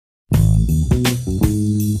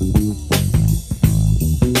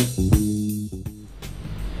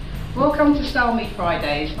Style Me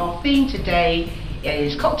Fridays. Our theme today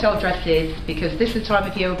is cocktail dresses, because this is the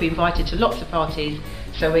time of year we'll be invited to lots of parties.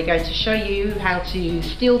 So we're going to show you how to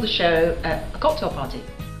steal the show at a cocktail party.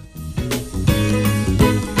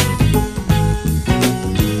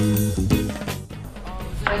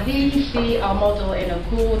 So here you see our model in a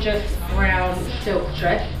gorgeous brown silk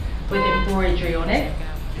dress with embroidery on it.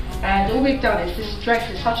 And all we've done is, this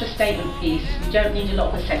dress is such a statement piece, you don't need a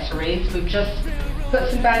lot of accessories. We've just put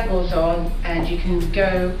some bangles on and you can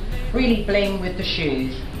go really bling with the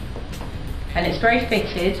shoes. And it's very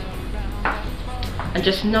fitted and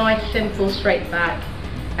just nice, simple, straight back,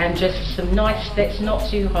 and just some nice fits, not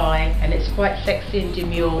too high, and it's quite sexy and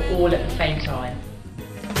demure all at the same time.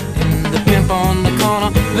 The pimp on the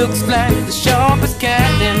corner looks like the sharpest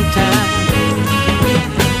cat in town.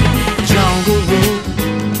 Jungle Rule,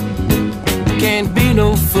 can't be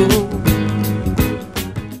no fool.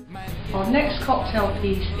 Our next cocktail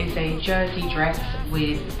piece is a jersey dress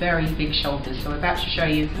with very big shoulders, so we're about to show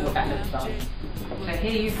you what that looks like. So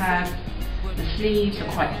here you have the sleeves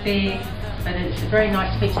are quite big, and it's a very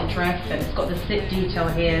nice fitted dress, and it's got the zip detail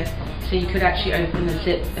here, so you could actually open the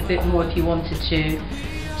zip a bit more if you wanted to.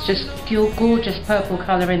 It's just gorgeous purple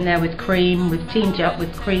colour in there with cream. We've teamed it up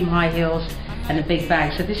with cream high heels and a big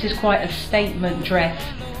bag. So this is quite a statement dress,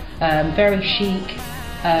 very chic,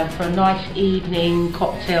 for a nice evening,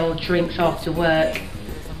 cocktail, drinks after work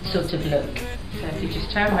sort of look. So if you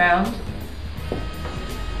just turn around,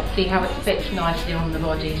 see how it fits nicely on the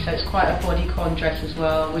body. So it's quite a bodycon dress as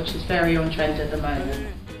well, which is very on trend at the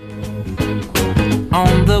moment.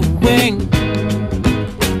 On the wing,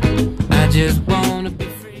 I just wanna be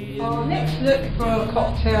free. Our next look for a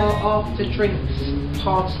cocktail after drinks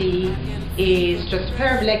party is just a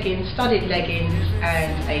pair of leggings, studded leggings,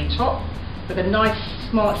 and a top with a nice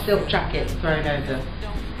smart silk jacket thrown over.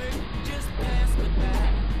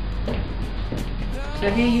 So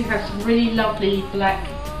here you have some really lovely black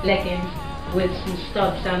leggings with some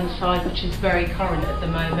studs down the side, which is very current at the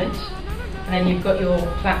moment. And then you've got your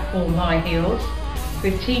platform high heels.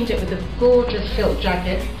 We've teamed it with a gorgeous silk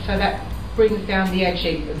jacket, so that brings down the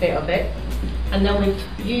edging a bit of it. And then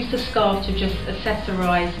we've used the scarf to just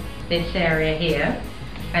accessorise this area here,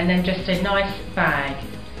 and then just a nice bag.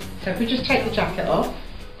 So if we just take the jacket off,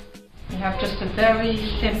 you have just a very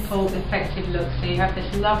simple, effective look. So you have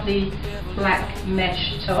this lovely black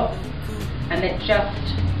mesh top, and it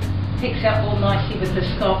just picks out all nicely with the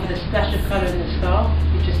scarf, with a splash of colour in the scarf.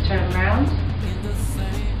 You just turn around.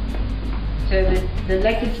 So the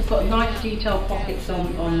leggings have got nice detailed pockets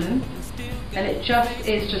on them, and it just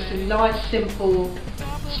is just a nice, simple,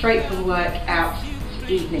 straight from work out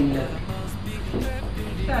evening look.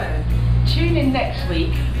 So tune in next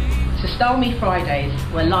week to Style Me Fridays,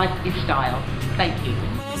 where life is style. Thank you.